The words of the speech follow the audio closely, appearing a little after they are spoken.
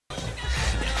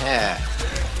Yeah.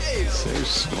 So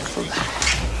smoke a lot.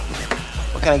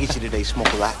 What can I get you today,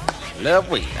 Smoke a Lot? Love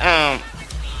weed.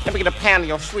 Let me get a pound of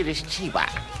your Swedish chiba.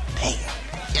 Damn.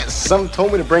 Yeah, something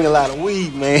told me to bring a lot of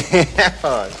weed, man.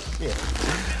 Oh, shit.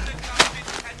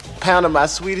 Pound of my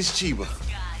Swedish chiba.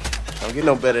 Don't get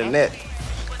no better than that.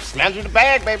 Slam you the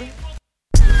bag, baby.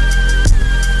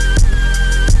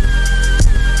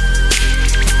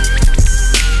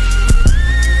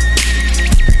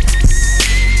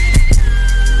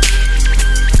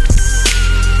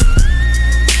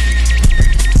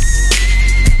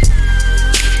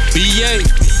 B.A.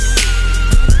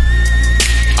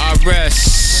 I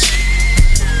rest.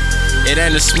 It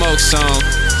ain't a smoke song,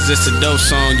 it's just a dope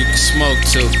song you can smoke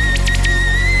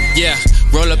to. Yeah.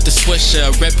 Roll up the swisher,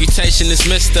 reputation is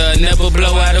mister. Never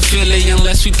blow out a Philly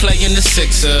unless we play in the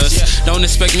Sixers. Don't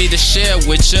expect me to share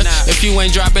with ya. If you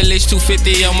ain't drop at least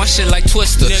 250 on my shit like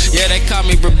Twister. Yeah, they call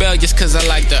me rebellious cause I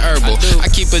like the herbal. I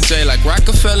keep a J like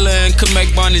Rockefeller and could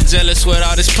make Bonnie jealous with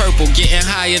all this purple. Getting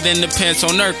higher than the pants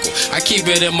on Urkel. I keep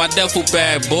it in my duffel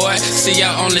bag, boy. See,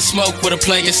 I only smoke with a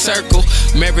playing circle.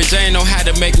 Mary Jane know how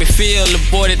to make me feel.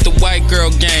 Aborted the white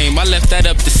girl game. I left that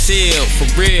up to seal,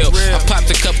 for real. I popped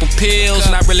a couple pills.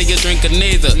 Not really a drinker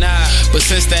neither. But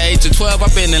since the age of 12,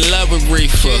 I've been in love with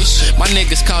reefer. My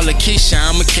niggas call her Keisha,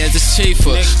 I'm a Kansas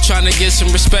chiefer. Trying to get some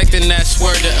respect and that's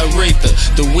word to Aretha.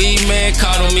 The weed man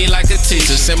called on me like a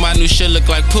teacher. Said my new shit look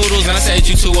like poodles and I said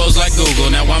you two O's like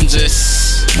Google. Now I'm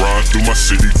just riding through my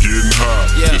city getting hot.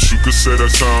 Guess you could say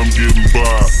that's how I'm getting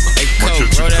by. Hey,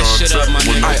 Coke, roll that shit up, my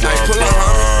nigga.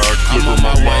 I'm on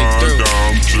my way through.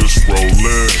 I'm just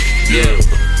rolling. Yeah.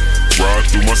 Ride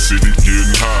through my city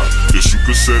getting hot. Guess you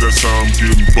could say that's how I'm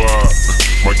getting by.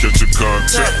 Might catch a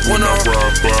contact when I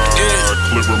ride by.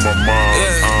 Clearing my mind,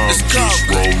 I'm just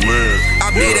rolling.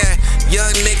 I be that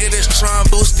young nigga that's trying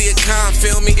to boost the account,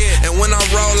 feel me? And when I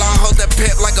roll, I hold that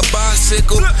pep like a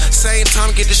bicycle. Same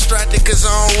time get distracted cause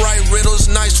I don't write riddles.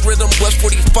 Nice rhythm, West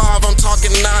 45, I'm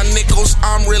talking 9 nickels.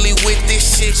 I'm really with this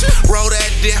shit. Roll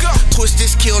that dip, twist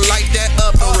this kill, light that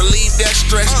up and relieve that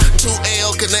stress.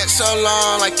 2L connect so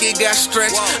long like it got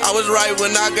stretched. I was right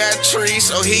when I got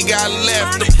trees, so he got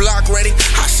left. The block ready,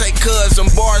 I say cuz and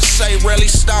bars say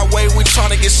rarely stop. Wait, we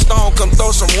tryna get stoned, come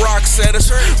throw some rocks at us.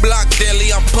 Block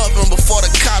deli, I'm pumping before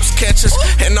the cops catch us.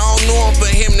 And I don't know him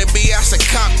for him to be asking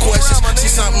cop questions. See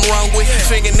something wrong with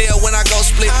fingernail when I go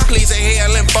split. Please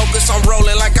inhale and focus, I'm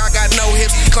rolling like I got no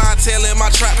hips. Clientele in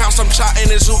my trap house, I'm trotting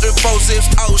and zooting 4 zips.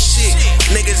 Oh shit,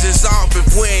 niggas is off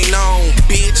if we ain't on,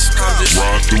 bitch. I'm just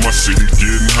ride through my city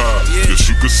getting hot. Guess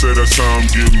you could say that's how I'm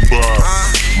getting by.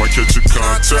 Might catch a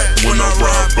contact when I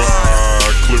ride by.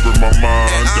 Clearing my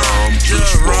mind, I'm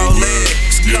just rolling.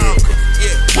 Yeah.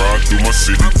 Ride through my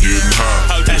city getting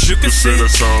hot. Guess you could say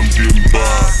that's how I'm getting by.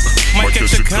 Might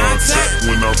catch a contact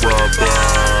when I ride by.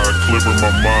 Clearing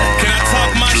my mind,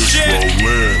 I'm just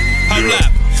rolling.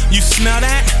 Yeah. You smell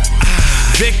that?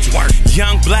 Victory.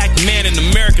 Young black man in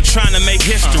America trying to make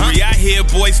history. I hear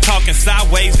boys talking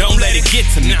sideways, don't let it get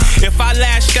to me. If I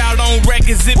lashed out on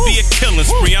records, it'd be a killing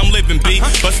spree. I'm living B,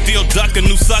 but still duck a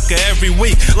new sucker every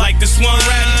week. Like this one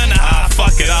right now,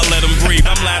 fuck it, I'll let him breathe.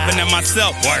 I'm laughing at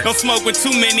myself. Don't smoke with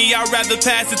too many, I'd rather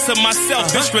pass it to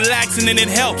myself. It's relaxing and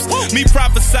it helps. Me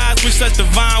prophesize with such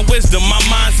divine wisdom, my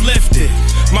mind's lifted.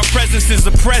 My presence is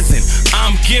a present,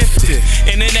 I'm gifted.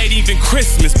 And it ain't even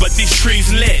Christmas, but these trees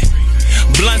lit.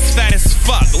 Blunts fat as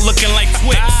fuck, looking like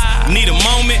Twix. Need a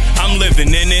moment, I'm living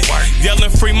in it.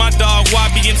 Yelling free my dog,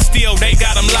 Wabi and Steel, they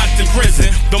got him locked in prison.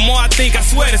 The more I think, I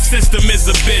swear the system is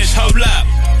a bitch. Hold up,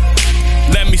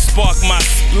 let me spark my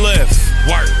spliff.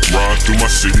 Work. Ride through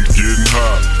my city getting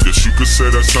hot. Guess you could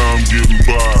say that's how I'm getting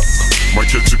by.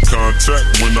 Might catch a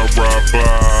contact when I ride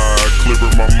by.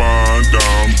 Clearing my mind,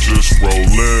 I'm just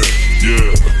rolling.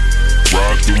 Yeah.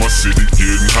 Ride through my city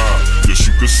getting hot. Guess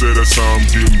you could say that's how I'm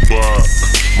getting by.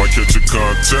 Might catch a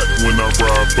contact when I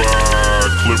ride by.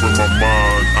 Clearing my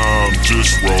mind, I'm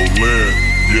just rolling.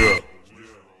 Yeah.